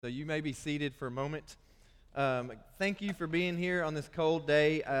So you may be seated for a moment. Thank you for being here on this cold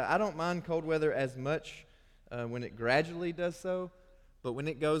day. I don't mind cold weather as much when it gradually does so, but when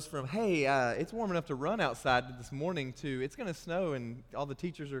it goes from, hey, it's warm enough to run outside this morning to it's going to snow and all the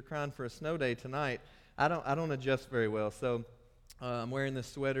teachers are crying for a snow day tonight, I don't adjust very well. So I'm wearing this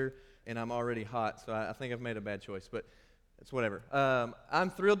sweater and I'm already hot, so I think I've made a bad choice, but it's whatever.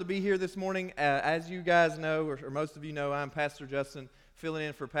 I'm thrilled to be here this morning. As you guys know, or most of you know, I'm Pastor Justin, filling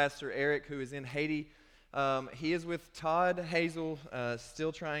in for Pastor Eric, who is in Haiti. He is with Todd Hazel,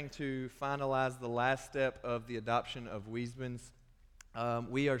 still trying to finalize the last step of the adoption of Wiesmans.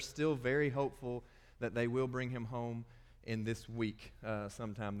 We are still very hopeful that they will bring him home in this week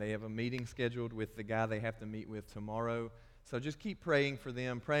sometime. They have a meeting scheduled with the guy they have to meet with tomorrow. So just keep praying for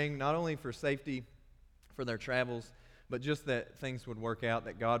them, praying not only for safety for their travels, but just that things would work out,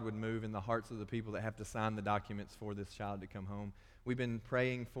 that God would move in the hearts of the people that have to sign the documents for this child to come home. We've been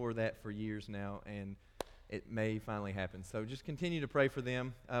praying for that for years now, and it may finally happen. So just continue to pray for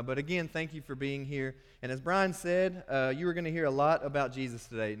them. But again, thank you for being here. And as Brian said, you are going to hear a lot about Jesus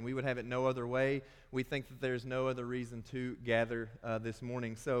today, and we would have it no other way. We think that there's no other reason to gather this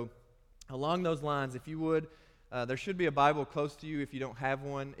morning. So along those lines, if you would, there should be a Bible close to you if you don't have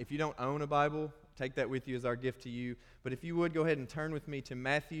one. If you don't own a Bible, take that with you as our gift to you. But if you would, go ahead and turn with me to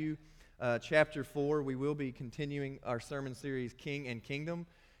Matthew chapter 4. We will be continuing our sermon series, King and Kingdom,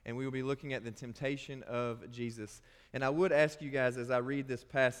 and we will be looking at the temptation of Jesus. And I would ask you guys, as I read this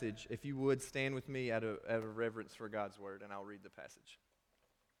passage, if you would stand with me out of reverence for God's word, and I'll read the passage.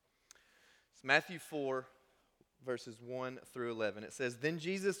 It's Matthew 4, verses 1 through 11. It says, "Then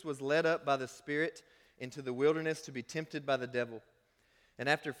Jesus was led up by the Spirit into the wilderness to be tempted by the devil. And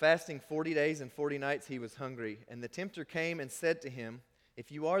after fasting 40 days and 40 nights, he was hungry. And the tempter came and said to him,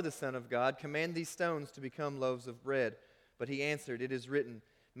 'If you are the Son of God, command these stones to become loaves of bread.' But he answered, 'It is written,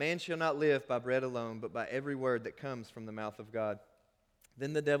 man shall not live by bread alone, but by every word that comes from the mouth of God.'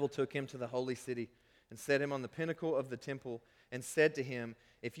 Then the devil took him to the holy city and set him on the pinnacle of the temple and said to him,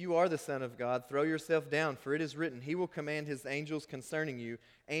 'If you are the Son of God, throw yourself down, for it is written, he will command his angels concerning you,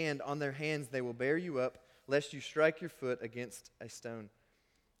 and on their hands they will bear you up, lest you strike your foot against a stone.'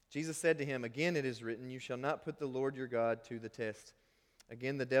 Jesus said to him, 'Again it is written, you shall not put the Lord your God to the test.'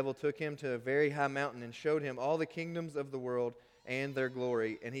 Again the devil took him to a very high mountain and showed him all the kingdoms of the world and their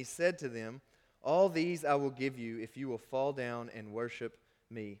glory. And he said to them, 'All these I will give you if you will fall down and worship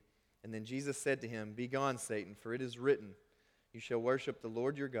me.' And then Jesus said to him, 'Begone, Satan, for it is written, you shall worship the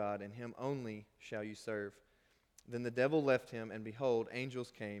Lord your God, and him only shall you serve.' Then the devil left him, and behold,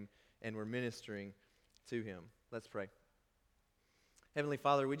 angels came and were ministering to him." Let's pray. Heavenly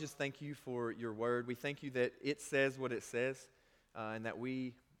Father, we just thank you for your word. We thank you that it says what it says, and that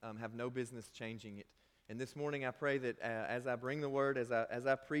we have no business changing it. And this morning I pray that as I bring the word, as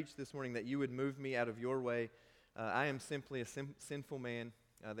I preach this morning, that you would move me out of your way. I am simply a sinful man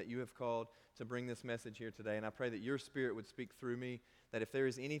that you have called to bring this message here today. And I pray that your Spirit would speak through me, that if there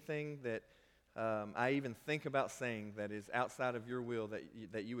is anything that I even think about saying that is outside of your will,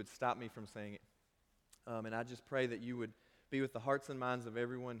 that you would stop me from saying it. And I just pray that you would be with the hearts and minds of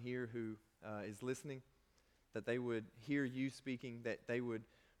everyone here who is listening, that they would hear you speaking, that they would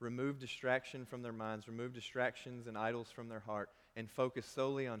remove distraction from their minds, remove distractions and idols from their heart, and focus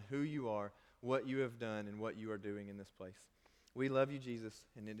solely on who you are, what you have done, and what you are doing in this place. We love you, Jesus,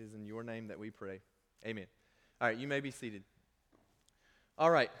 and it is in your name that we pray. Amen. All right, you may be seated.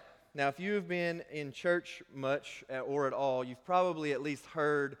 All right, now if you have been in church much or at all, you've probably at least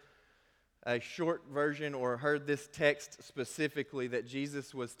heard a short version or heard this text specifically that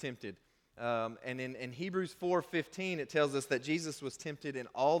Jesus was tempted. And in Hebrews 4:15, it tells us that Jesus was tempted in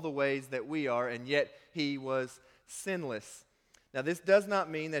all the ways that we are, and yet he was sinless. Now, this does not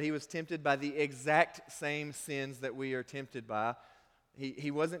mean that he was tempted by the exact same sins that we are tempted by. He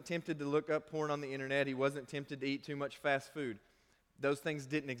wasn't tempted to look up porn on the internet. He wasn't tempted to eat too much fast food. Those things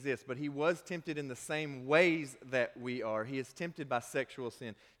didn't exist, but he was tempted in the same ways that we are. He is tempted by sexual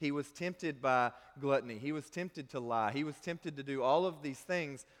sin. He was tempted by gluttony. He was tempted to lie. He was tempted to do all of these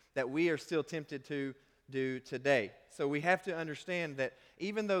things that we are still tempted to do today. So we have to understand that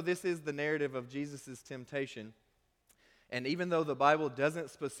even though this is the narrative of Jesus' temptation, and even though the Bible doesn't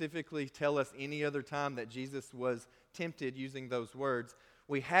specifically tell us any other time that Jesus was tempted using those words,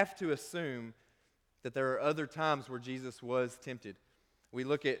 we have to assume that there are other times where Jesus was tempted. We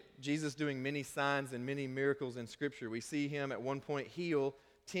look at Jesus doing many signs and many miracles in Scripture. We see him at one point heal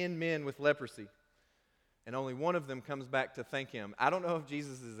 10 men with leprosy, and only one of them comes back to thank him. I don't know if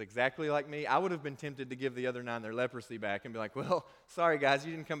Jesus is exactly like me. I would have been tempted to give the other 9 their leprosy back and be like, "Well, sorry guys,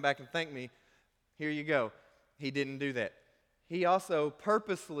 you didn't come back and thank me. Here you go." He didn't do that. he also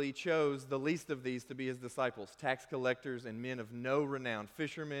purposely chose the least of these to be his disciples, tax collectors and men of no renown,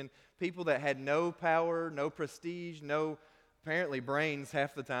 fishermen, people that had no power, no prestige, no apparently brains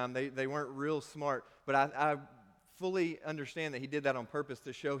half the time. They weren't real smart. But I fully understand that he did that on purpose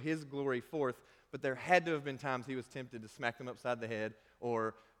to show his glory forth. But there had to have been times he was tempted to smack them upside the head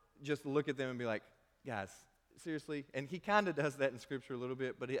or just look at them and be like, guys, seriously? And he kind of does that in Scripture a little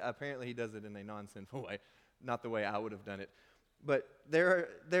bit, but apparently he does it in a non-sinful way, not the way I would have done it. But there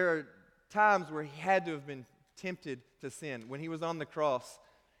are times where he had to have been tempted to sin. When he was on the cross,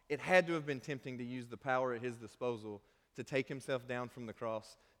 it had to have been tempting to use the power at his disposal to take himself down from the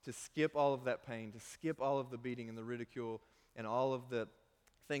cross, to skip all of that pain, to skip all of the beating and the ridicule and all of the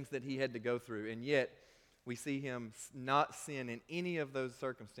things that he had to go through. And yet, we see him not sin in any of those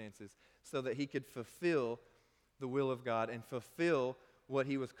circumstances so that he could fulfill the will of God and fulfill what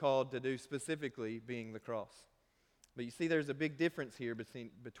he was called to do, specifically being the cross. But you see, there's a big difference here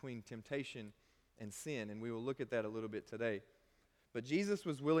between temptation and sin, and we will look at that a little bit today. But Jesus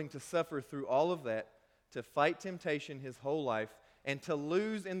was willing to suffer through all of that, to fight temptation his whole life, and to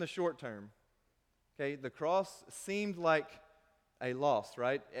lose in the short term. Okay, the cross seemed like a loss,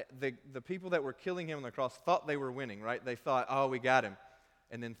 right? The people that were killing him on the cross thought they were winning, right? They thought, oh, we got him.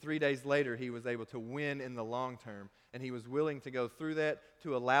 And then 3 days later, he was able to win in the long term. And he was willing to go through that,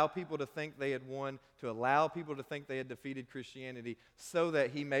 to allow people to think they had won, to allow people to think they had defeated Christianity, so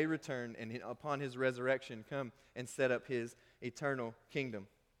that he may return and upon his resurrection come and set up his eternal kingdom.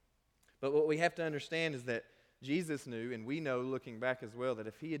 But what we have to understand is that Jesus knew, and we know looking back as well, that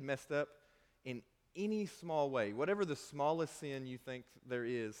if he had messed up in any small way, whatever the smallest sin you think there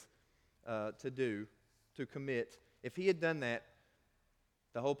is to commit, if he had done that,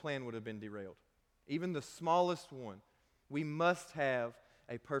 the whole plan would have been derailed. Even the smallest one. We must have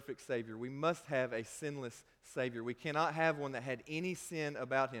a perfect Savior. We must have a sinless Savior. We cannot have one that had any sin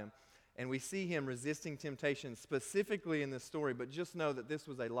about him. And we see him resisting temptation specifically in this story, but just know that this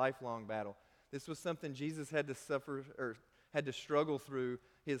was a lifelong battle. This was something Jesus had to suffer or had to struggle through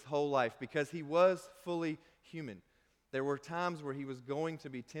his whole life because he was fully human. There were times where he was going to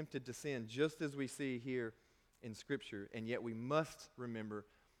be tempted to sin, just as we see here in Scripture, and yet we must remember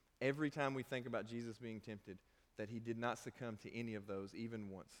every time we think about Jesus being tempted that he did not succumb to any of those, even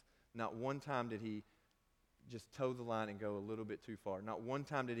once. Not one time did he just toe the line and go a little bit too far. Not one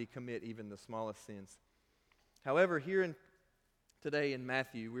time did he commit even the smallest sins. However, today in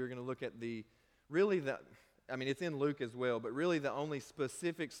Matthew, we're going to look at it's in Luke as well, but really the only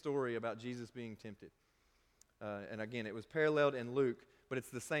specific story about Jesus being tempted. And again, it was paralleled in Luke, but it's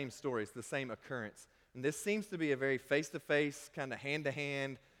the same story. It's the same occurrence. And this seems to be a very face-to-face, kind of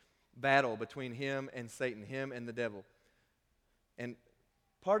hand-to-hand battle between him and Satan, him and the devil. And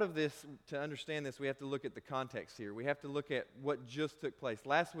part of this, to understand this, we have to look at the context here. We have to look at what just took place.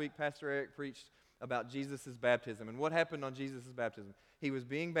 Last week, Pastor Eric preached about Jesus' baptism. And what happened on Jesus' baptism? He was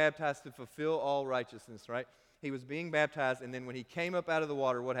being baptized to fulfill all righteousness, right? He was being baptized, and then when he came up out of the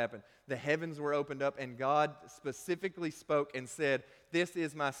water, what happened? The heavens were opened up, and God specifically spoke and said, "This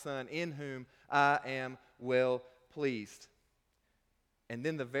is my Son, in whom I am well pleased." And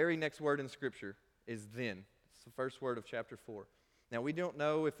then the very next word in Scripture is then. It's the first word of chapter 4. Now, we don't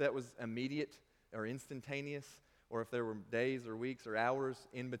know if that was immediate or instantaneous, or if there were days or weeks or hours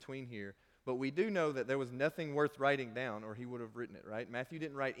in between here. But we do know that there was nothing worth writing down, or he would have written it, right? Matthew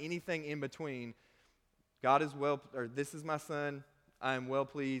didn't write anything in between. God is well, or this is my Son, I am well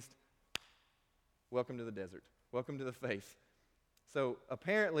pleased. Welcome to the desert. Welcome to the faith. So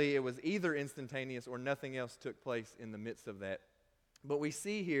apparently it was either instantaneous or nothing else took place in the midst of that. But we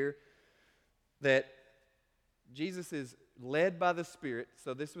see here that Jesus is led by the Spirit,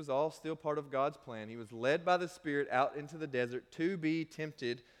 so this was all still part of God's plan. He was led by the Spirit out into the desert to be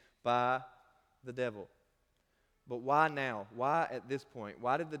tempted by the devil. But why now? Why at this point?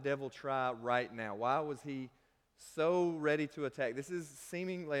 Why did the devil try right now? Why was he so ready to attack? This is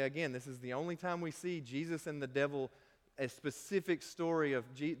seemingly, again, this is the only time we see Jesus and the devil, a specific story of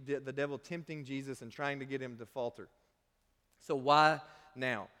the devil tempting Jesus and trying to get him to falter. So why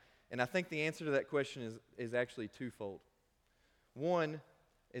now? And I think the answer to that question is actually twofold. One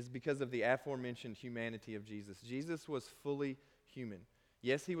is because of the aforementioned humanity of Jesus. Jesus was fully human.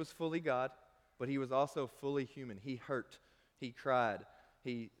 Yes, he was fully God, but he was also fully human. He hurt. He cried.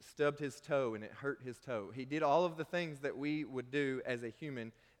 He stubbed his toe and it hurt his toe. He did all of the things that we would do as a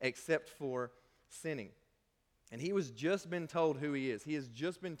human except for sinning. And he was just been told who he is. He has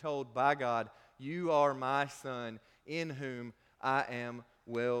just been told by God, "You are my Son, in whom I am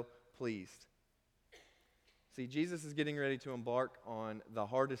well pleased." See, Jesus is getting ready to embark on the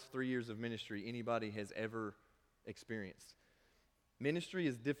hardest 3 years of ministry anybody has ever experienced. Ministry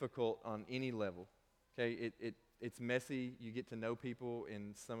is difficult on any level. Okay, it's messy. You get to know people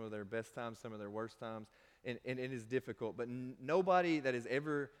in some of their best times, some of their worst times, and it is difficult. But nobody that has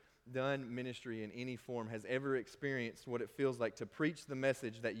ever done ministry in any form has ever experienced what it feels like to preach the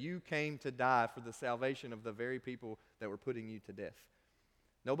message that you came to die for the salvation of the very people that were putting you to death.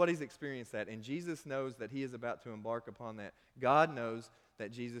 Nobody's experienced that, and Jesus knows that he is about to embark upon that. God knows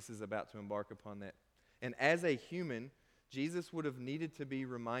that Jesus is about to embark upon that. And as a human, Jesus would have needed to be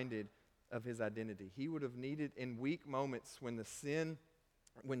reminded of his identity. He would have needed, in weak moments when sin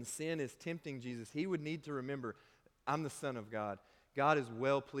is tempting Jesus, he would need to remember, I'm the Son of God. God is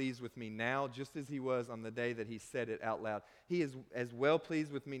well pleased with me now, just as he was on the day that he said it out loud. He is as well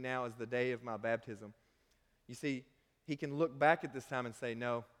pleased with me now as the day of my baptism. You see, he can look back at this time and say,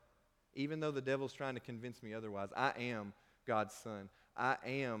 no, even though the devil's trying to convince me otherwise, I am God's son. I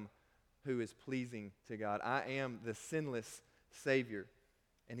am who is pleasing to God. I am the sinless Savior.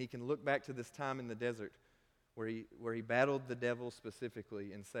 And he can look back to this time in the desert where he battled the devil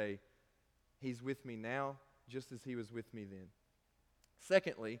specifically and say, he's with me now just as he was with me then.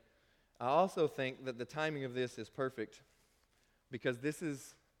 Secondly, I also think that the timing of this is perfect because this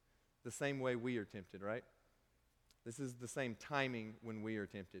is the same way we are tempted, right? This is the same timing when we are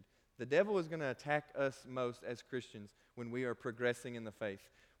tempted. The devil is going to attack us most as Christians when we are progressing in the faith,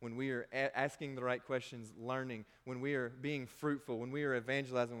 when we are asking the right questions, learning, when we are being fruitful, when we are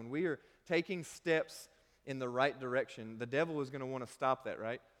evangelizing, when we are taking steps in the right direction. The devil is going to want to stop that,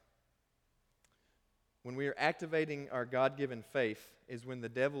 right? When we are activating our God-given faith is when the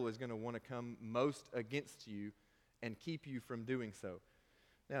devil is going to want to come most against you and keep you from doing so.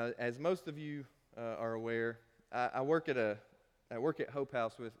 Now, as most of you are aware, I work at Hope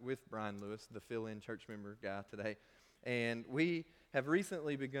House with Brian Lewis, the fill-in church member guy today, and we have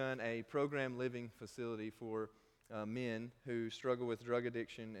recently begun a program living facility for men who struggle with drug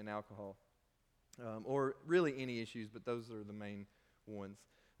addiction and alcohol, or really any issues, but those are the main ones.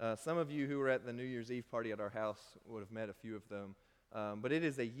 Some of you who were at the New Year's Eve party at our house would have met a few of them. But it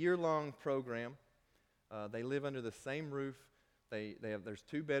is a year-long program. They live under the same roof. There's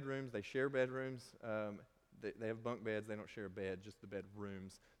 2 bedrooms. They share bedrooms. They have bunk beds. They don't share a bed, just the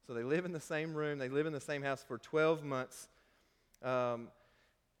bedrooms. So they live in the same room. They live in the same house for 12 months. And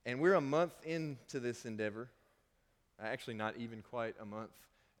we're a month into this endeavor. Actually, not even quite a month.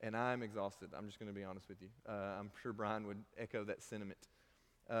 And I'm exhausted. I'm just going to be honest with you. I'm sure Brian would echo that sentiment.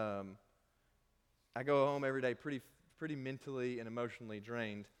 I go home every day pretty mentally and emotionally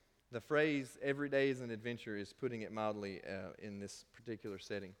drained. The phrase, every day is an adventure, is putting it mildly in this particular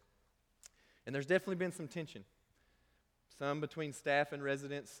setting. And there's definitely been some tension. Some between staff and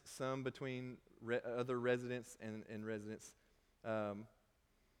residents, some between other residents and residents.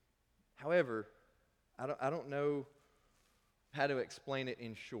 However, I don't know how to explain it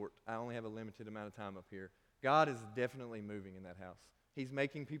in short. I only have a limited amount of time up here. God is definitely moving in that house. He's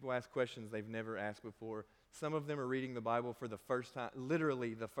making people ask questions they've never asked before. Some of them are reading the Bible for the first time,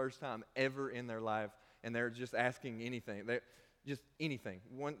 literally the first time ever in their life, and they're just asking anything. Just anything.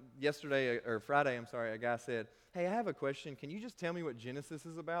 Friday, a guy said, hey, I have a question. Can you just tell me what Genesis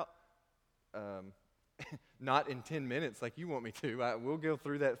is about? Not in 10 minutes like you want me to. We'll go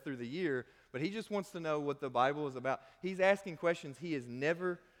through that through the year, but he just wants to know what the Bible is about. He's asking questions he has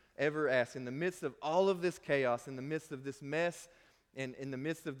never, ever asked. In the midst of all of this chaos, in the midst of this mess, and in the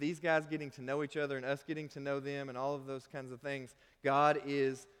midst of these guys getting to know each other and us getting to know them and all of those kinds of things, God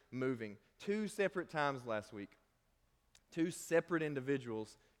is moving. 2 separate times last week, 2 separate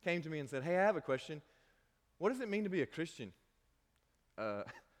individuals came to me and said, hey, I have a question. What does it mean to be a Christian?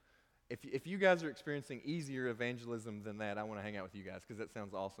 If you guys are experiencing easier evangelism than that, I want to hang out with you guys because that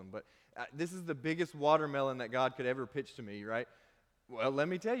sounds awesome. But this is the biggest watermelon that God could ever pitch to me, right? Well, let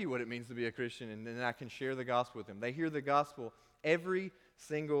me tell you what it means to be a Christian, and then I can share the gospel with them. They hear the gospel every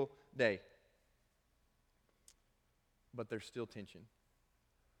single day. But there's still tension.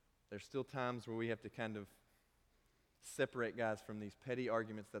 There's still times where we have to kind of separate guys from these petty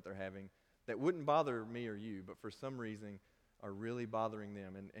arguments that they're having that wouldn't bother me or you, but for some reason are really bothering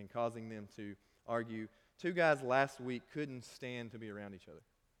them and causing them to argue. 2 guys last week couldn't stand to be around each other.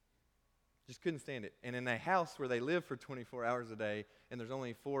 Just couldn't stand it. And in a house where they live for 24 hours a day and there's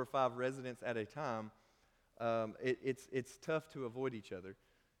only 4 or 5 residents at a time, it's tough to avoid each other.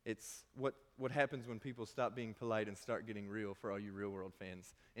 It's what happens when people stop being polite and start getting real, for all you Real World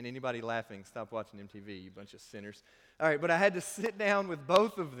fans. And anybody laughing, stop watching MTV, you bunch of sinners. All right, but I had to sit down with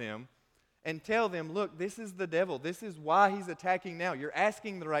both of them and tell them, look, this is the devil. This is why he's attacking now. You're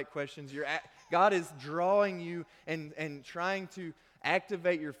asking the right questions. God is drawing you and trying to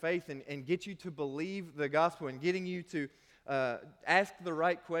activate your faith and get you to believe the gospel and getting you to ask the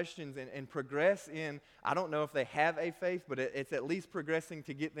right questions and progress in, I don't know if they have a faith, but it's at least progressing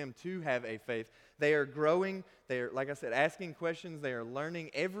to get them to have a faith. They are growing. They are, like I said, asking questions. They are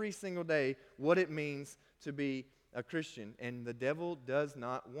learning every single day what it means to be a Christian. And the devil does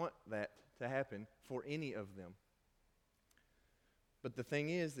not want that to happen for any of them. But the thing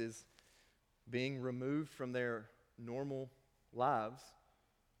is being removed from their normal lives,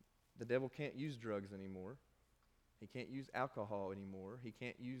 the devil can't use drugs anymore. He can't use alcohol anymore. He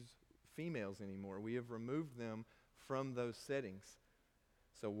can't use females anymore. We have removed them from those settings.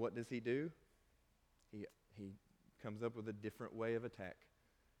 So what does he do? He comes up with a different way of attack.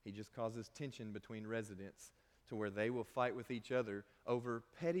 He just causes tension between residents to where they will fight with each other over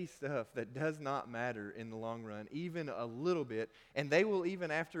petty stuff that does not matter in the long run, even a little bit. And they will,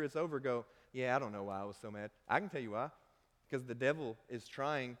 even after it's over, go, yeah, I don't know why I was so mad. I can tell you why. Because the devil is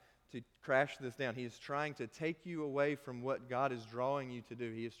trying to crash this down. He is trying to take you away from what God is drawing you to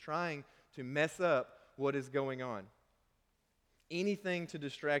do. He is trying to mess up what is going on. Anything to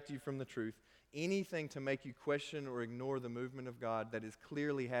distract you from the truth, anything to make you question or ignore the movement of God that is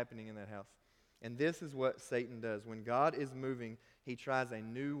clearly happening in that house. And this is what Satan does. When God is moving, he tries a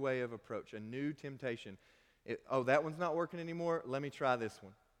new way of approach, a new temptation. That one's not working anymore. Let me try this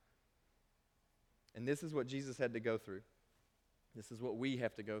one. And this is what Jesus had to go through. This is what we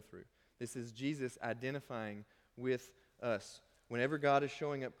have to go through. This is Jesus identifying with us. Whenever God is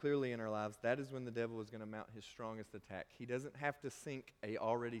showing up clearly in our lives, that is when the devil is going to mount his strongest attack. He doesn't have to sink a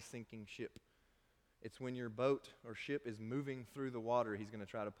already sinking ship. It's when your boat or ship is moving through the water, he's going to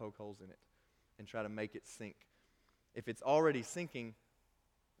try to poke holes in it and try to make it sink. If it's already sinking,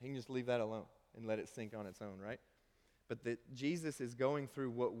 he can just leave that alone and let it sink on its own, right? But Jesus is going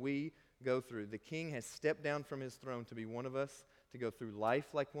through what we go through. The King has stepped down from his throne to be one of us, to go through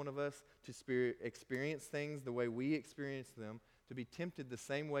life like one of us, to experience things the way we experience them, to be tempted the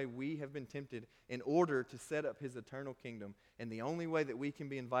same way we have been tempted in order to set up his eternal kingdom. And the only way that we can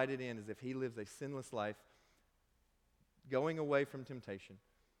be invited in is if he lives a sinless life, going away from temptation,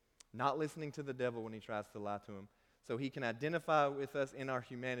 not listening to the devil when he tries to lie to him, so he can identify with us in our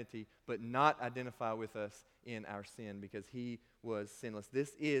humanity, but not identify with us in our sin because he was sinless.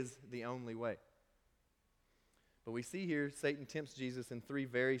 This is the only way. But we see here Satan tempts Jesus in three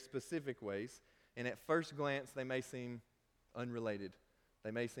very specific ways, and at first glance they may seem unrelated.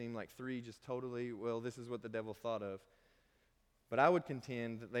 They may seem like three just totally, this is what the devil thought of. But I would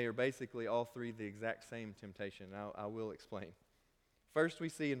contend that they are basically all three the exact same temptation. I will explain. First, we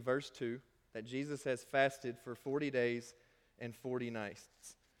see in verse 2 that Jesus has fasted for 40 days and 40 nights.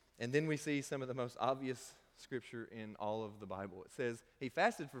 And then we see some of the most obvious scripture in all of the Bible. It says he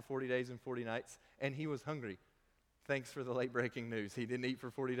fasted for 40 days and 40 nights, and he was hungry. Thanks for the late breaking news. He didn't eat for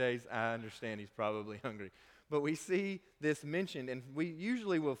 40 days. I understand he's probably hungry. But we see this mentioned, and we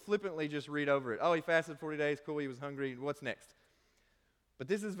usually will flippantly just read over it. Oh, he fasted 40 days. Cool, he was hungry. What's next? But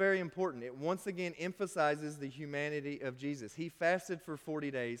this is very important. It once again emphasizes the humanity of Jesus. He fasted for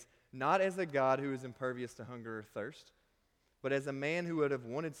 40 days, not as a God who is impervious to hunger or thirst, but as a man who would have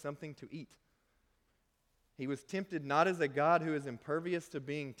wanted something to eat. He was tempted not as a God who is impervious to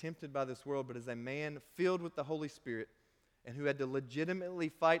being tempted by this world, but as a man filled with the Holy Spirit and who had to legitimately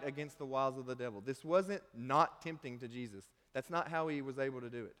fight against the wiles of the devil. This wasn't not tempting to Jesus. That's not how he was able to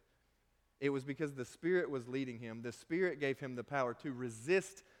do it. It was because the Spirit was leading him. The Spirit gave him the power to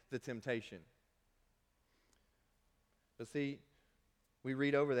resist the temptation. But see, we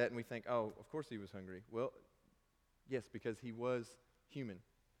read over that and we think, oh, of course he was hungry. Well, yes, because he was human.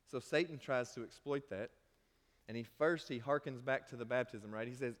 So Satan tries to exploit that. And he harkens back to the baptism, right?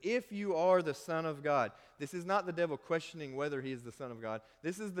 He says, if you are the Son of God. This is not the devil questioning whether he is the Son of God.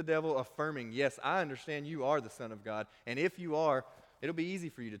 This is the devil affirming, yes, I understand you are the Son of God. And if you are, it'll be easy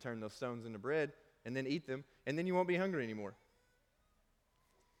for you to turn those stones into bread and then eat them, and then you won't be hungry anymore.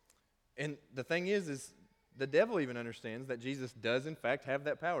 And the thing is the devil even understands that Jesus does in fact have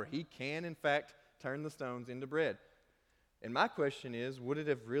that power. He can in fact turn the stones into bread. And my question is, would it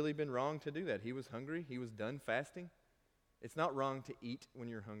have really been wrong to do that? He was hungry. He was done fasting. It's not wrong to eat when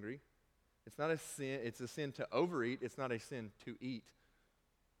you're hungry. It's not a sin. It's a sin to overeat. It's not a sin to eat.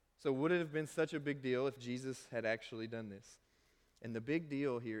 So would it have been such a big deal if Jesus had actually done this? And the big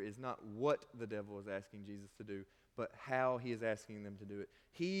deal here is not what the devil is asking Jesus to do, but how he is asking them to do it.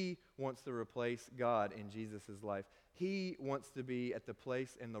 He wants to replace God in Jesus' life. He wants to be at the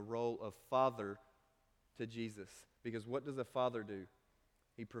place and the role of father to Jesus. Because what does a father do?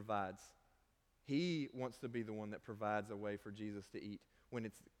 He provides. He wants to be the one that provides a way for Jesus to eat when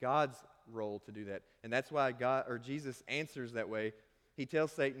it's God's role to do that. And that's why Jesus answers that way he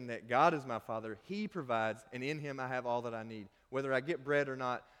tells Satan that God is my Father, he provides, and in him I have all that I need. Whether I get bread or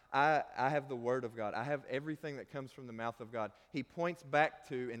not, I have the Word of God. I have everything that comes from the mouth of God. He points back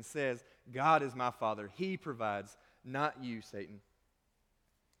to and says, God is my Father. He provides, not you, Satan.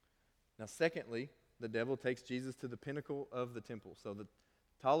 Now, secondly, the devil takes Jesus to the pinnacle of the temple, so the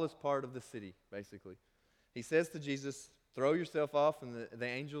tallest part of the city, basically. He says to Jesus, throw yourself off and the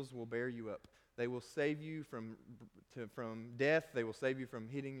angels will bear you up. They will save you from death. They will save you from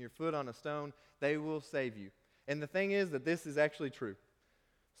hitting your foot on a stone. They will save you. And the thing is that this is actually true.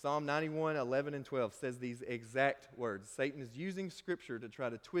 Psalm 91, 11, and 12 says these exact words. Satan is using Scripture to try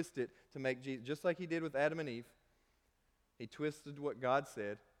to twist it to make Jesus, just like he did with Adam and Eve, he twisted what God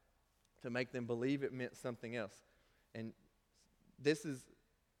said to make them believe it meant something else. And this is,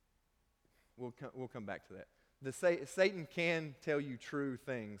 we'll come back to that. Satan can tell you true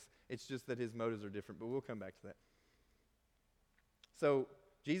things. It's just that his motives are different, but we'll come back to that. So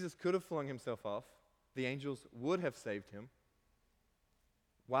Jesus could have flung himself off. The angels would have saved him.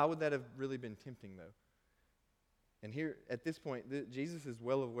 Why would that have really been tempting, though? And here, at this point, Jesus is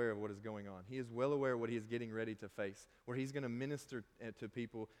well aware of what is going on. He is well aware of what he is getting ready to face, where he's going to minister to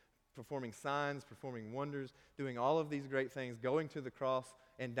people, performing signs, performing wonders, doing all of these great things, going to the cross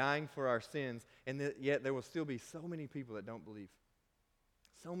and dying for our sins, and yet there will still be so many people that don't believe.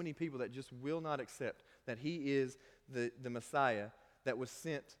 So many people that just will not accept that he is the Messiah that was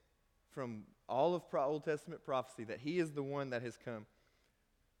sent from all of Old Testament prophecy, that he is the one that has come.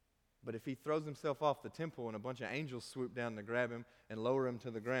 But if he throws himself off the temple and a bunch of angels swoop down to grab him and lower him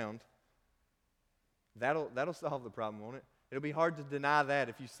to the ground, that'll solve the problem, won't it? It'll be hard to deny that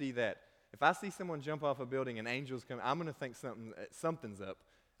if you see that. If I see someone jump off a building and angels come, I'm going to think something's up.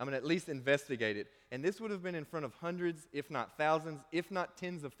 I'm going to at least investigate it. And this would have been in front of hundreds, if not thousands, if not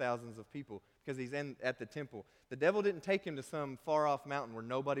tens of thousands of people, because he's at the temple. The devil didn't take him to some far-off mountain where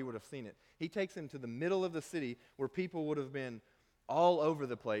nobody would have seen it. He takes him to the middle of the city where people would have been all over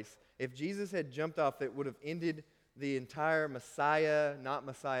the place. If Jesus had jumped off, that would have ended the entire Messiah, not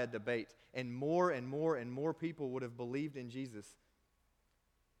Messiah debate. And more and more and more people would have believed in Jesus.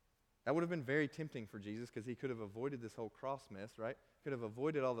 That would have been very tempting for Jesus because he could have avoided this whole cross mess, right? Could have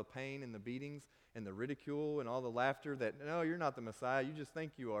avoided all the pain and the beatings and the ridicule and all the laughter that, no, you're not the Messiah, you just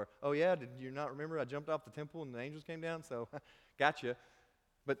think you are. Oh yeah, did you not remember I jumped off the temple and the angels came down? So, gotcha.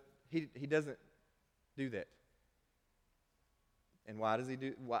 But he doesn't do that. And why does he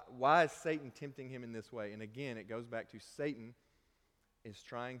do? Why is Satan tempting him in this way? And again, it goes back to Satan is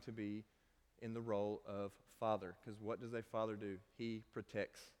trying to be in the role of father. Because what does a father do? He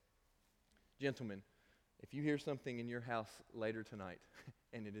protects. Gentlemen, if you hear something in your house later tonight,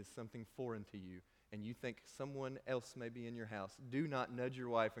 and it is something foreign to you, and you think someone else may be in your house, do not nudge your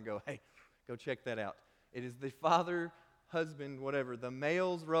wife and go, hey, go check that out. It is the father, husband, whatever, the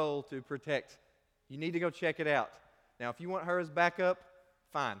male's role to protect. You need to go check it out. Now, if you want her as backup,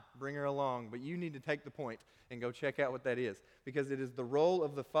 fine, bring her along, but you need to take the point and go check out what that is, because it is the role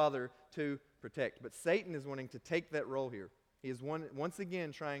of the father to protect. But Satan is wanting to take that role here. He is once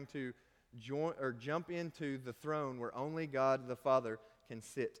again trying to jump into the throne where only God the Father can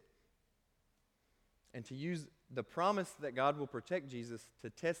sit, and to use the promise that God will protect Jesus to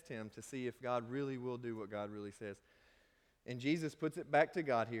test him to see if God really will do what God really says. And Jesus puts it back to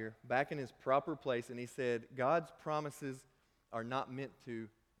God here, back in his proper place, and he said, God's promises are not meant to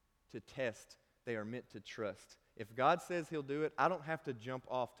test, they are meant to trust. If God says he'll do it, I don't have to jump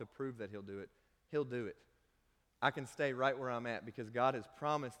off to prove that he'll do it. He'll do it. I can stay right where I'm at because God has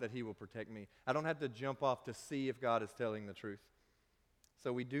promised that he will protect me. I don't have to jump off to see if God is telling the truth.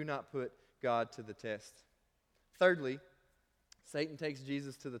 So we do not put God to the test. Thirdly, Satan takes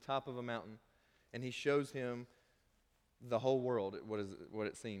Jesus to the top of a mountain, and he shows him the whole world, what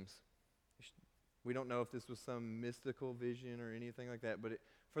it seems. We don't know if this was some mystical vision or anything like that, but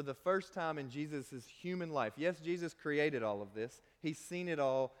for the first time in Jesus' human life, yes, Jesus created all of this. He's seen it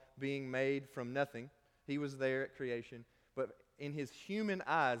all being made from nothing. He was there at creation. But in his human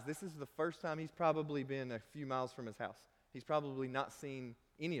eyes, this is the first time he's probably been a few miles from his house. He's probably not seen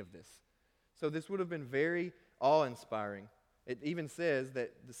any of this. So this would have been very awe-inspiring. It even says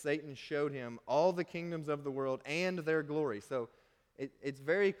that Satan showed him all the kingdoms of the world and their glory. So it's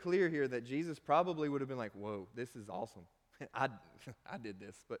very clear here that Jesus probably would have been like, whoa, this is awesome. I did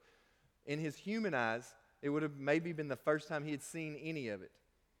this. But in his human eyes, it would have maybe been the first time he had seen any of it.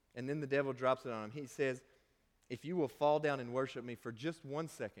 And then the devil drops it on him. He says, if you will fall down and worship me for just 1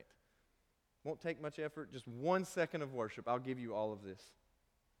 second, won't take much effort, just 1 second of worship, I'll give you all of this.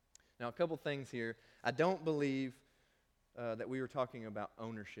 Now, a couple things here. I don't believe that we were talking about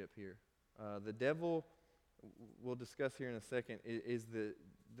ownership here. The devil we'll discuss here in a second, is the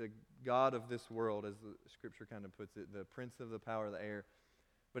God of this world, as the scripture kind of puts it, the prince of the power of the air.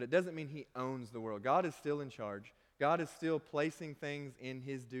 But it doesn't mean he owns the world. God is still in charge. God is still placing things in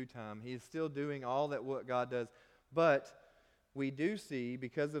his due time. He is still doing all that what God does. But we do see,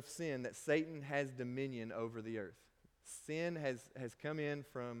 because of sin, that Satan has dominion over the earth. Sin has come in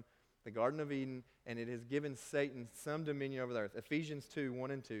from the Garden of Eden, and it has given Satan some dominion over the earth. Ephesians 2,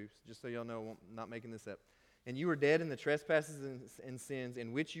 1 and 2, just so y'all know, I'm not making this up. And you were dead in the trespasses and sins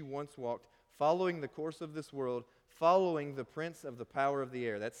in which you once walked, following the course of this world, following the prince of the power of the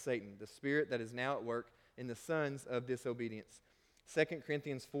air. That's Satan, the spirit that is now at work in the sons of disobedience. 2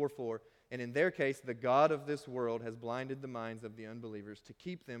 Corinthians 4:4, and in their case, the God of this world has blinded the minds of the unbelievers to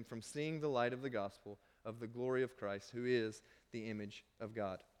keep them from seeing the light of the gospel of the glory of Christ, who is the image of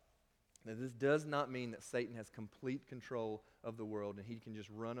God. Now, this does not mean that Satan has complete control of the world and he can just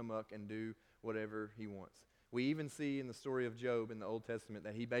run amok and do whatever he wants. We even see in the story of Job in the Old Testament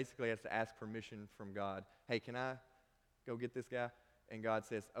that he basically has to ask permission from God. Hey, can I go get this guy? And God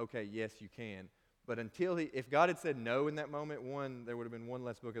says, okay, yes, you can. But if God had said no in that moment, one, there would have been one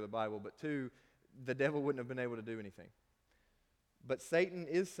less book of the Bible, but two, the devil wouldn't have been able to do anything. But Satan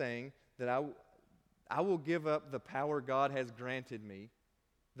is saying that I will give up the power God has granted me,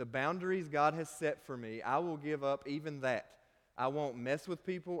 the boundaries God has set for me. I will give up even that. I won't mess with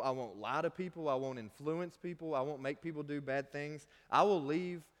people. I won't lie to people. I won't influence people. I won't make people do bad things. I will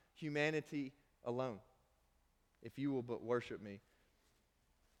leave humanity alone if you will but worship me.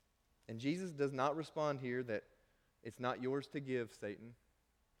 And Jesus does not respond here that it's not yours to give, Satan.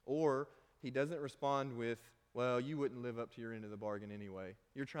 Or he doesn't respond with, well, you wouldn't live up to your end of the bargain anyway.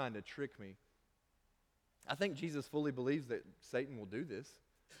 You're trying to trick me. I think Jesus fully believes that Satan will do this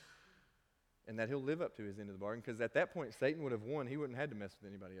and that he'll live up to his end of the bargain, because at that point, Satan would have won. He wouldn't have had to mess with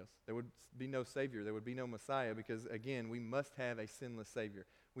anybody else. There would be no Savior. There would be no Messiah, because, again, we must have a sinless Savior.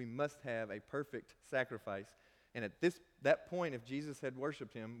 We must have a perfect sacrifice. And at that point, if Jesus had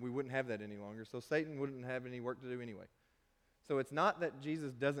worshiped him, we wouldn't have that any longer. So Satan wouldn't have any work to do anyway. So it's not that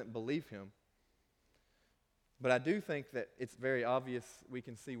Jesus doesn't believe him, but I do think that it's very obvious we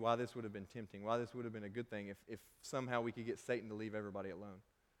can see why this would have been tempting, why this would have been a good thing if somehow we could get Satan to leave everybody alone.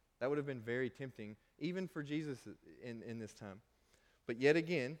 That would have been very tempting, even for Jesus in this time. But yet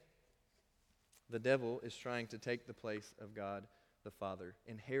again, the devil is trying to take the place of God the Father.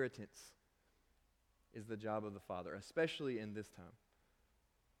 Inheritance is the job of the Father, especially in this time.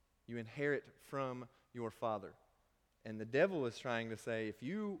 You inherit from your Father. And the devil is trying to say, if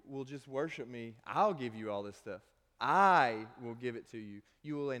you will just worship me, I'll give you all this stuff. I will give it to you.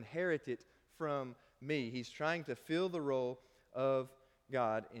 You will inherit it from me. He's trying to fill the role of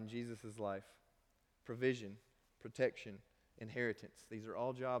God in Jesus' life. Provision, protection, inheritance. These are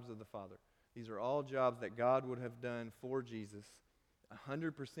all jobs of the Father. These are all jobs that God would have done for Jesus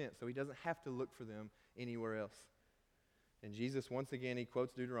 100%, so he doesn't have to look for them anywhere else. And Jesus, once again, he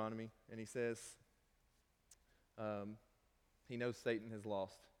quotes Deuteronomy, and he says, he knows Satan has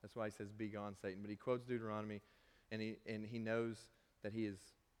lost. That's why he says, be gone, Satan. But he quotes Deuteronomy, and he knows that he has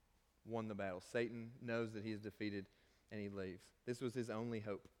won the battle. Satan knows that he is defeated, and he leaves. This was his only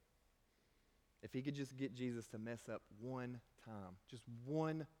hope. If he could just get Jesus to mess up one time, just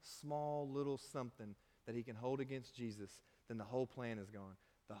one small little something that he can hold against Jesus, then the whole plan is gone.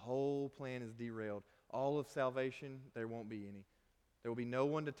 The whole plan is derailed. All of salvation, there won't be any. There will be no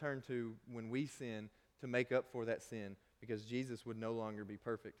one to turn to when we sin to make up for that sin, because Jesus would no longer be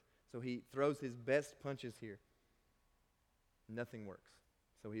perfect. So he throws his best punches here. Nothing works.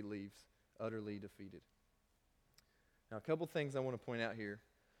 So he leaves utterly defeated. Now, a couple things I want to point out here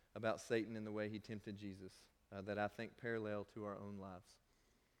about Satan and the way he tempted Jesus that I think parallel to our own lives.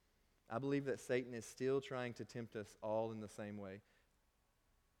 I believe that Satan is still trying to tempt us all in the same way.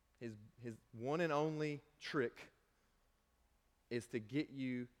 His one and only trick is to get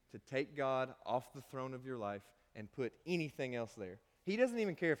you to take God off the throne of your life and put anything else there. He doesn't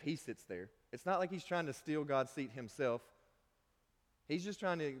even care if he sits there. It's not like he's trying to steal God's seat himself. He's just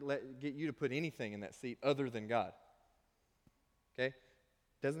trying to get you to put anything in that seat other than God. Okay?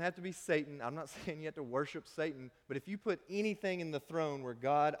 Doesn't have to be Satan. I'm not saying you have to worship Satan, but if you put anything in the throne where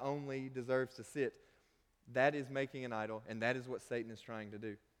God only deserves to sit, that is making an idol, and that is what Satan is trying to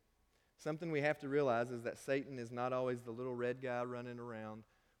do. Something we have to realize is that Satan is not always the little red guy running around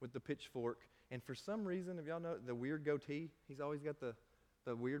with the pitchfork. And for some reason, if y'all know the weird goatee, he's always got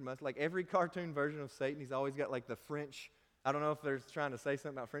the weird mustache. Like every cartoon version of Satan, he's always got like the French, I don't know if they're trying to say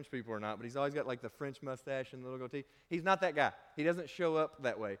something about French people or not, but he's always got like the French mustache and the little goatee. He's not that guy. He doesn't show up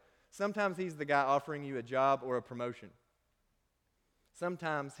that way. Sometimes he's the guy offering you a job or a promotion.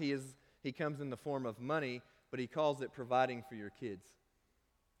 Sometimes he comes in the form of money but he calls it providing for your kids.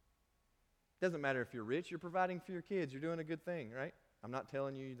 Doesn't matter if you're rich, you're providing for your kids. You're doing a good thing, right? I'm not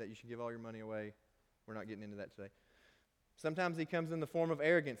telling you that you should give all your money away. We're not getting into that today. Sometimes he comes in the form of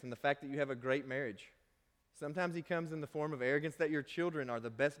arrogance and the fact that you have a great marriage. Sometimes he comes in the form of arrogance that your children are the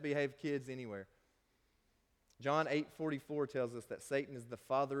best behaved kids anywhere. John 8:44 tells us that Satan is the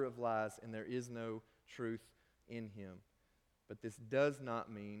father of lies and there is no truth in him. But this does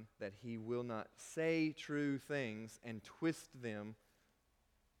not mean that he will not say true things and twist them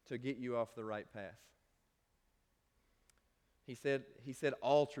to get you off the right path. He said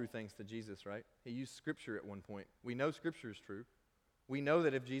all true things to Jesus, right? He used Scripture at one point. We know Scripture is true. We know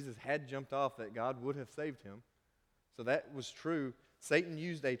that if Jesus had jumped off, that God would have saved him. So that was true. Satan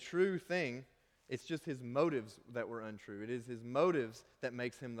used a true thing. It's just his motives that were untrue. It is his motives that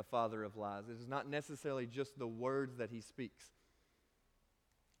makes him the father of lies. It is not necessarily just the words that he speaks.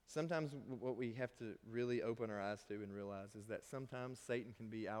 Sometimes what we have to really open our eyes to and realize is that sometimes Satan can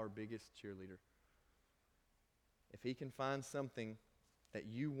be our biggest cheerleader. If he can find something that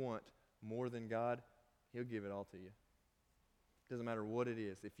you want more than God, he'll give it all to you. Doesn't matter what it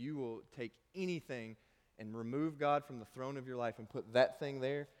is. If you will take anything and remove God from the throne of your life and put that thing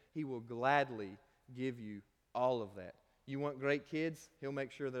there, he will gladly give you all of that. You want great kids? He'll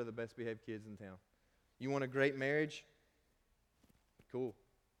make sure they're the best behaved kids in town. You want a great marriage? Cool.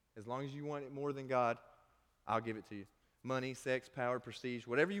 As long as you want it more than God, I'll give it to you. Money, sex, power, prestige,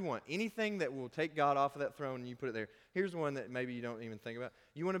 whatever you want. Anything that will take God off of that throne and you put it there. Here's one that maybe you don't even think about.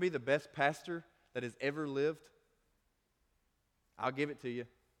 You want to be the best pastor that has ever lived? I'll give it to you.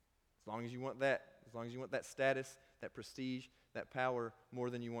 As long as you want that. As long as you want that status, that prestige, that power more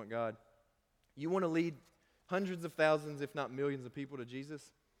than you want God. You want to lead hundreds of thousands, if not millions of people to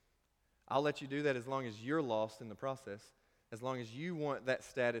Jesus? I'll let you do that as long as you're lost in the process. As long as you want that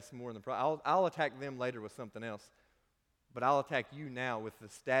status more in the process. I'll attack them later with something else. But I'll attack you now with the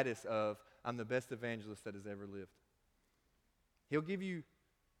status of I'm the best evangelist that has ever lived. He'll give you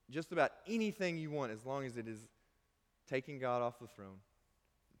just about anything you want as long as it is taking God off the throne,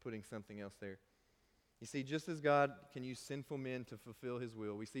 putting something else there. You see, just as God can use sinful men to fulfill his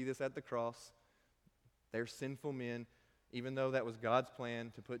will, we see this at the cross. They're sinful men. Even though that was God's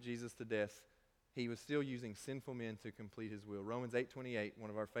plan to put Jesus to death, he was still using sinful men to complete his will. Romans 8:28, one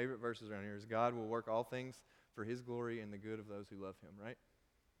of our favorite verses around here, is God will work all things for his glory and the good of those who love him, right?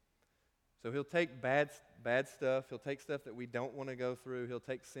 So he'll take bad stuff. He'll take stuff that we don't want to go through. He'll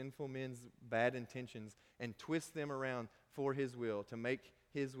take sinful men's bad intentions and twist them around for his will to make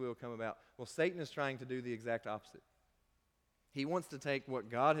his will come about. Well, Satan is trying to do the exact opposite. He wants to take what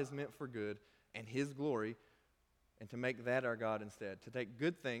God has meant for good and his glory and to make that our God instead. To take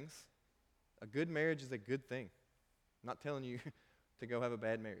good things. A good marriage is a good thing. I'm not telling you to go have a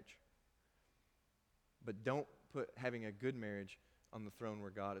bad marriage. But don't put having a good marriage on the throne where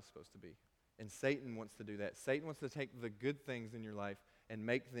God is supposed to be. And Satan wants to do that. Satan wants to take the good things in your life and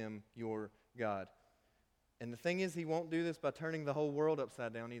make them your God. And the thing is, he won't do this by turning the whole world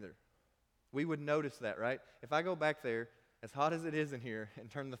upside down either. We would notice that, right? If I go back there, as hot as it is in here, and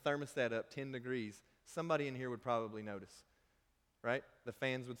turn the thermostat up 10 degrees, somebody in here would probably notice, right? The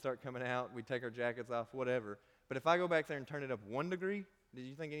fans would start coming out, we'd take our jackets off, whatever. But if I go back there and turn it up 1 degree, did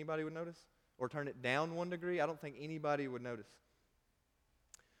you think anybody would notice? Or turn it down 1 degree, I don't think anybody would notice.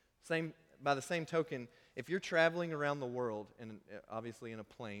 By the same token, if you're traveling around the world, and obviously in a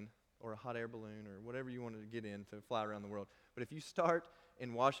plane or a hot air balloon or whatever you wanted to get in to fly around the world, but if you start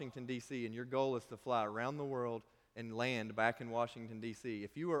in Washington, D.C., and your goal is to fly around the world and land back in Washington, D.C.,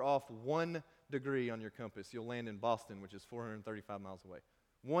 if you are off 1 degree on your compass, you'll land in Boston, which is 435 miles away.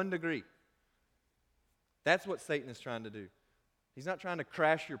 1 degree. That's what Satan is trying to do. He's not trying to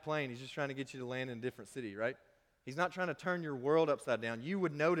crash your plane. He's just trying to get you to land in a different city, right? He's not trying to turn your world upside down. You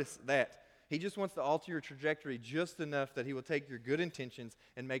would notice that. He just wants to alter your trajectory just enough that he will take your good intentions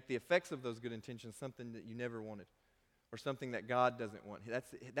and make the effects of those good intentions something that you never wanted or something that God doesn't want.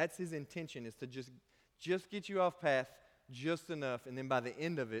 That's his intention, is to just get you off path just enough, and then by the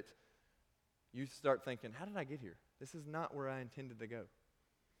end of it, you start thinking, how did I get here? This is not where I intended to go.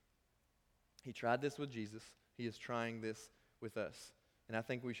 He tried this with Jesus. He is trying this with us. And I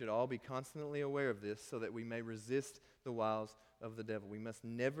think we should all be constantly aware of this so that we may resist the wiles of the devil. We must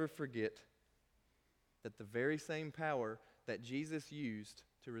never forget that the very same power that Jesus used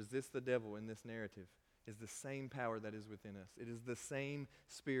to resist the devil in this narrative is the same power that is within us. It is the same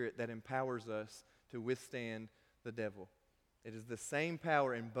Spirit that empowers us to withstand the devil. It is the same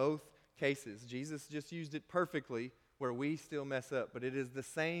power in both cases. Jesus just used it perfectly where we still mess up, but it is the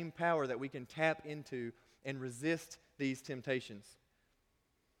same power that we can tap into and resist these temptations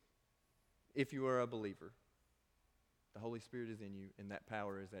if you are a believer. The Holy Spirit is in you, and that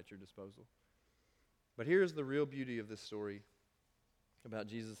power is at your disposal. But here's the real beauty of this story about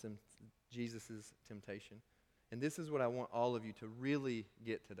Jesus and Jesus' temptation. And this is what I want all of you to really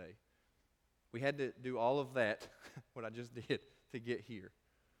get today. We had to do all of that, what I just did, to get here.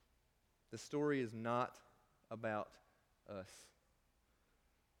 The story is not about us.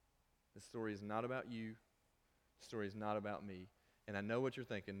 The story is not about you. The story is not about me. And I know what you're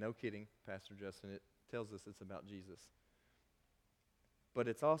thinking. No kidding, Pastor Justin. It tells us it's about Jesus. But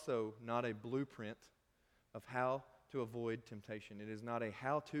it's also not a blueprint of how to avoid temptation. It is not a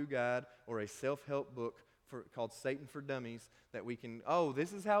how-to guide or a self-help book called Satan for Dummies that we can,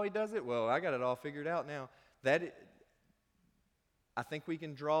 this is how he does it? Well, I got it all figured out now. I think we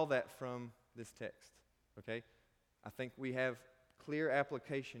can draw that from this text, okay? I think we have clear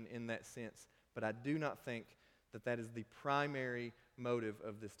application in that sense, but I do not think that is the primary motive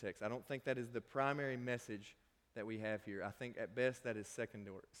of this text. I don't think that is the primary message that we have here. I think at best that is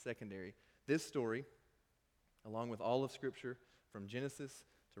secondary. This story, along with all of Scripture, from Genesis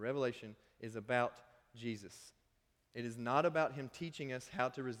to Revelation, is about Jesus. It is not about him teaching us how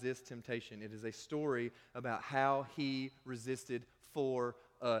to resist temptation. It is a story about how he resisted for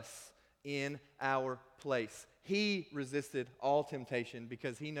us in our place. He resisted all temptation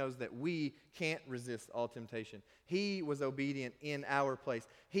because he knows that we can't resist all temptation. He was obedient in our place.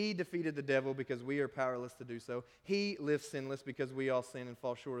 He defeated the devil because we are powerless to do so. He lived sinless because we all sin and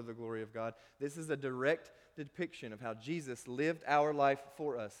fall short of the glory of God. This is a direct depiction of how Jesus lived our life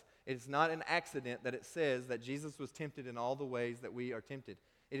for us. It's not an accident that it says that Jesus was tempted in all the ways that we are tempted.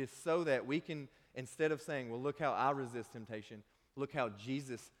 It is so that we can, instead of saying, well, look how I resist temptation, look how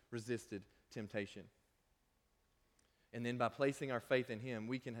Jesus resisted temptation. And then by placing our faith in him,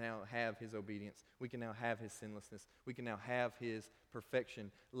 we can now have his obedience. We can now have his sinlessness. We can now have his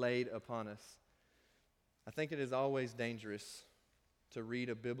perfection laid upon us. I think it is always dangerous to read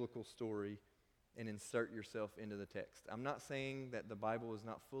a biblical story and insert yourself into the text. I'm not saying that the Bible is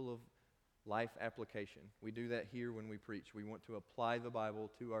not full of life application. We do that here when we preach. We want to apply the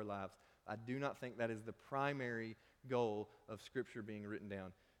Bible to our lives. I do not think that is the primary goal of Scripture being written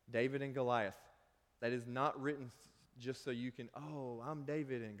down. David and Goliath, that is not written just so you can, I'm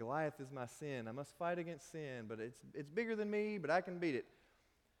David and Goliath is my sin. I must fight against sin, but it's bigger than me, but I can beat it.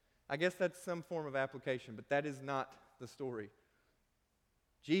 I guess that's some form of application, but that is not the story.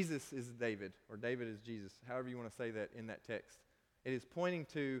 Jesus is David, or David is Jesus, however you want to say that in that text. It is pointing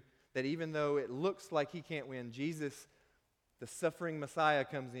to that even though it looks like he can't win, Jesus, the suffering Messiah,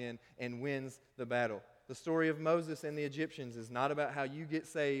 comes in and wins the battle. The story of Moses and the Egyptians is not about how you get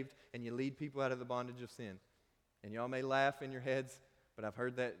saved and you lead people out of the bondage of sin. And y'all may laugh in your heads, but I've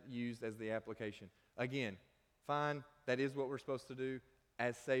heard that used as the application. Again, fine, that is what we're supposed to do.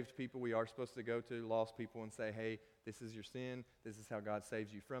 As saved people, we are supposed to go to lost people and say, hey, this is your sin. This is how God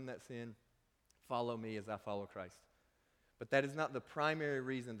saves you from that sin. Follow me as I follow Christ. But that is not the primary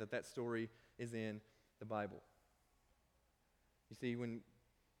reason that story is in the Bible. You see, when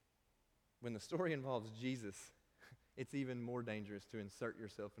the story involves Jesus, it's even more dangerous to insert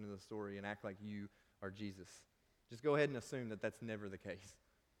yourself into the story and act like you are Jesus. Just go ahead and assume that that's never the case.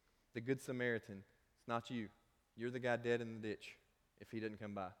 The Good Samaritan, it's not you. You're the guy dead in the ditch if he didn't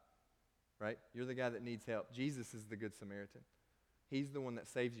come by, right? You're the guy that needs help. Jesus is the Good Samaritan. He's the one that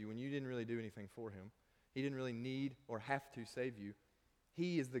saves you when you didn't really do anything for him. He didn't really need or have to save you.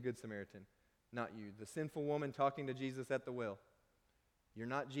 He is the Good Samaritan, not you. The sinful woman talking to Jesus at the well. You're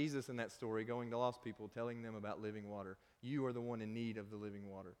not Jesus in that story going to lost people telling them about living water. You are the one in need of the living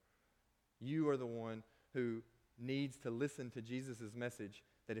water. You are the one who needs to listen to Jesus' message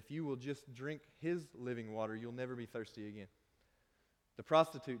that if you will just drink his living water, you'll never be thirsty again. The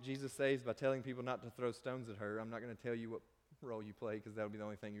prostitute Jesus saves by telling people not to throw stones at her. I'm not going to tell you what role you play because that'll be the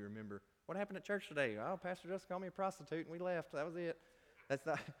only thing you remember. What happened at church today? Oh, Pastor just called me a prostitute and we left. That was it. That's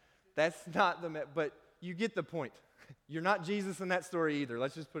not but you get the point. You're not Jesus in that story either.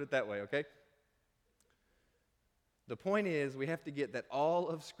 Let's just put it that way, okay? The point is we have to get that all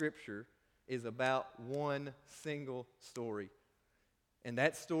of Scripture is about one single story. And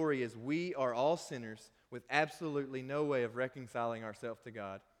that story is we are all sinners with absolutely no way of reconciling ourselves to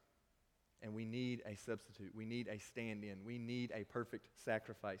God. And we need a substitute. We need a stand-in. We need a perfect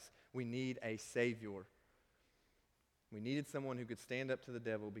sacrifice. We need a Savior. We needed someone who could stand up to the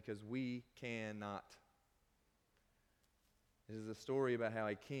devil because we cannot. It is a story about how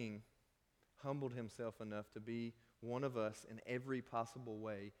a king humbled himself enough to be one of us in every possible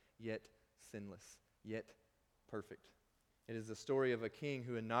way, yet sinless, yet perfect. It is the story of a king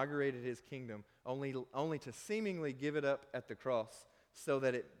who inaugurated his kingdom only to seemingly give it up at the cross so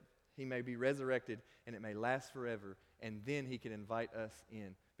that he may be resurrected and it may last forever and then he can invite us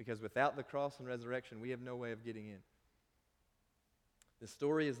in. Because without the cross and resurrection, we have no way of getting in. The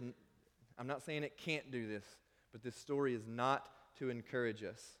story is, I'm not saying it can't do this, but this story is not to encourage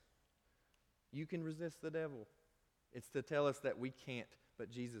us. You can resist the devil. It's to tell us that we can't,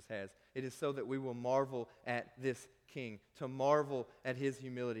 but Jesus has. It is so that we will marvel at this King, to marvel at his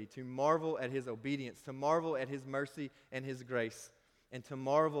humility, to marvel at his obedience, to marvel at his mercy and his grace, and to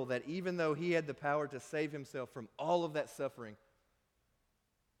marvel that even though he had the power to save himself from all of that suffering,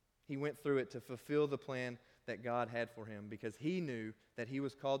 he went through it to fulfill the plan that God had for him, because he knew that he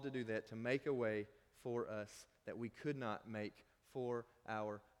was called to do that, to make a way for us that we could not make for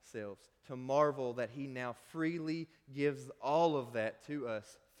ourselves. To marvel that he now freely gives all of that to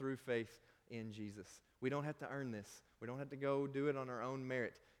us through faith in Jesus. We don't have to earn this. We don't have to go do it on our own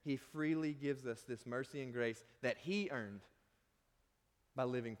merit. He freely gives us this mercy and grace that he earned by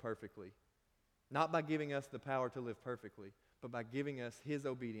living perfectly. Not by giving us the power to live perfectly, but by giving us his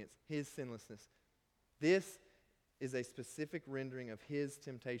obedience, his sinlessness. This is a specific rendering of his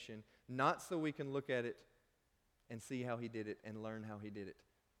temptation, not so we can look at it and see how he did it and learn how he did it,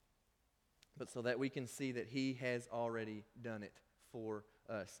 but so that we can see that he has already done it for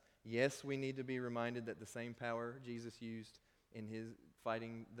us. Yes, we need to be reminded that the same power Jesus used in his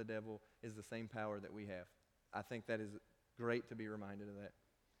fighting the devil is the same power that we have. I think that is great to be reminded of that.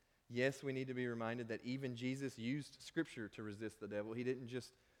 Yes, we need to be reminded that even Jesus used Scripture to resist the devil. He didn't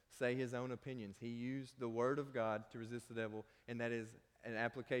just say his own opinions. He used the Word of God to resist the devil, and that is an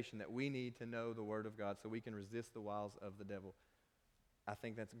application that we need to know the Word of God so we can resist the wiles of the devil. I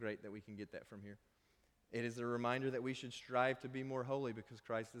think that's great that we can get that from here. It is a reminder that we should strive to be more holy because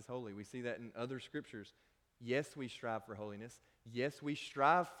Christ is holy. We see that in other scriptures. Yes, we strive for holiness. Yes, we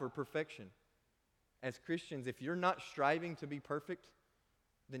strive for perfection. As Christians, if you're not striving to be perfect,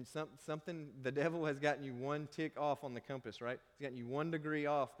 then something, the devil has gotten you one tick off on the compass, right? He's gotten you 1 degree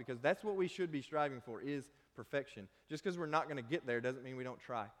off, because that's what we should be striving for, is perfection. Just because we're not going to get there doesn't mean we don't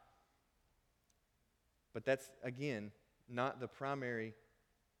try. But that's, again, not the primary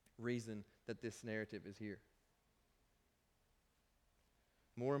reason that this narrative is here.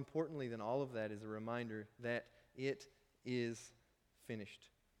 More importantly than all of that is a reminder that it is finished.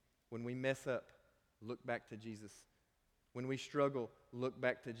 When we mess up, look back to Jesus. When we struggle, look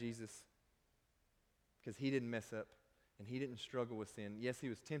back to Jesus, because he didn't mess up and he didn't struggle with sin. Yes, he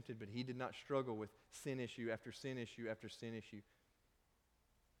was tempted, but he did not struggle with sin issue after sin issue after sin issue.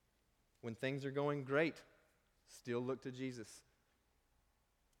 When things are going great, still look to Jesus.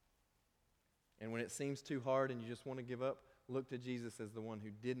 And when it seems too hard and you just want to give up, look to Jesus as the one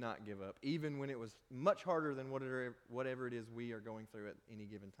who did not give up, even when it was much harder than whatever it is we are going through at any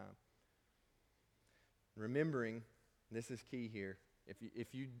given time. Remembering, this is key here.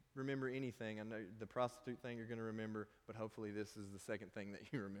 If you remember anything, I know the prostitute thing you're going to remember, but hopefully this is the second thing that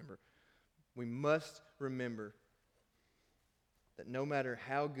you remember. We must remember that no matter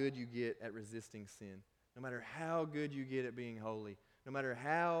how good you get at resisting sin, no matter how good you get at being holy, no matter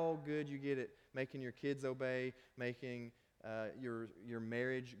how good you get at making your kids obey, making your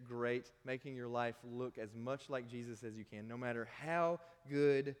marriage great, making your life look as much like Jesus as you can, no matter how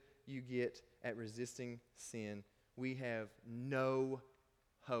good you get at resisting sin, we have no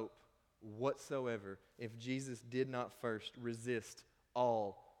hope whatsoever if Jesus did not first resist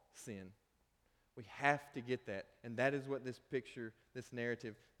all sin. We have to get that. And that is what this picture, this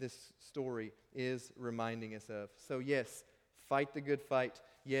narrative, this story is reminding us of. So yes, fight the good fight.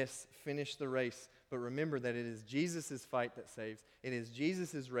 Yes, finish the race. But remember that it is Jesus' fight that saves. It is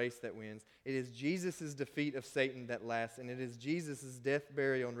Jesus' race that wins. It is Jesus' defeat of Satan that lasts. And it is Jesus' death,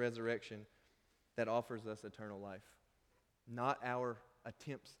 burial, and resurrection that offers us eternal life. Not our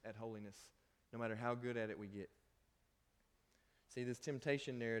attempts at holiness, no matter how good at it we get. See, this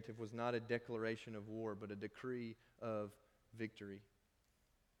temptation narrative was not a declaration of war, but a decree of victory.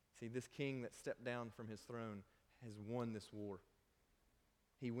 See, this king that stepped down from his throne has won this war.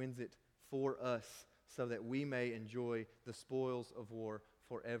 He wins it for us so that we may enjoy the spoils of war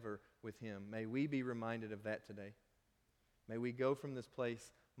forever with him. May we be reminded of that today. May we go from this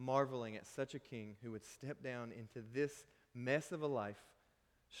place marveling at such a king who would step down into this mess of a life,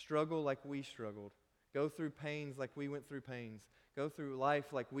 struggle like we struggled, go through pains like we went through pains, go through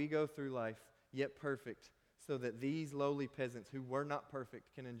life like we go through life, yet perfect, so that these lowly peasants who were not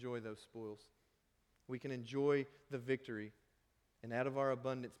perfect can enjoy those spoils. We can enjoy the victory, and out of our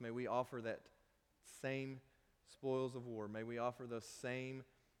abundance may we offer that same spoils of war. May we offer those same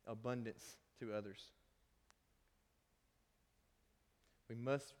abundance to others. We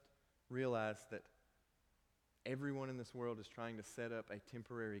must realize that Everyone in this world is trying to set up a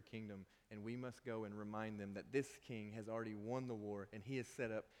temporary kingdom, and we must go and remind them that this king has already won the war, and he has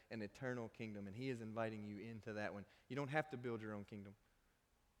set up an eternal kingdom, and he is inviting you into that one. You don't have to build your own kingdom.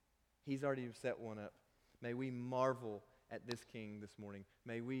 He's already set one up. May we marvel at this king this morning.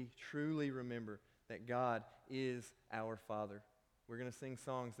 May we truly remember that God is our Father. We're going to sing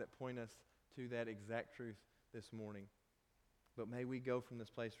songs that point us to that exact truth this morning. But may we go from this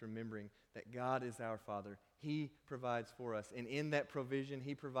place remembering that God is our Father. He provides for us. And in that provision,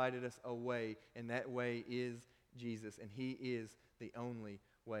 he provided us a way. And that way is Jesus. And he is the only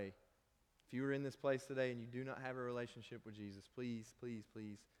way. If you are in this place today and you do not have a relationship with Jesus, please, please,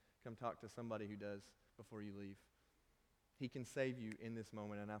 please come talk to somebody who does before you leave. He can save you in this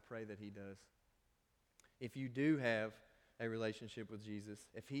moment, and I pray that he does. If you do have a relationship with Jesus,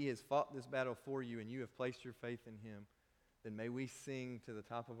 if he has fought this battle for you and you have placed your faith in him, then may we sing to the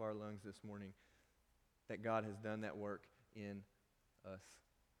top of our lungs this morning that God has done that work in us.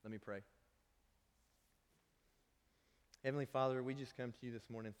 Let me pray. Heavenly Father, we just come to you this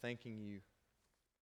morning thanking you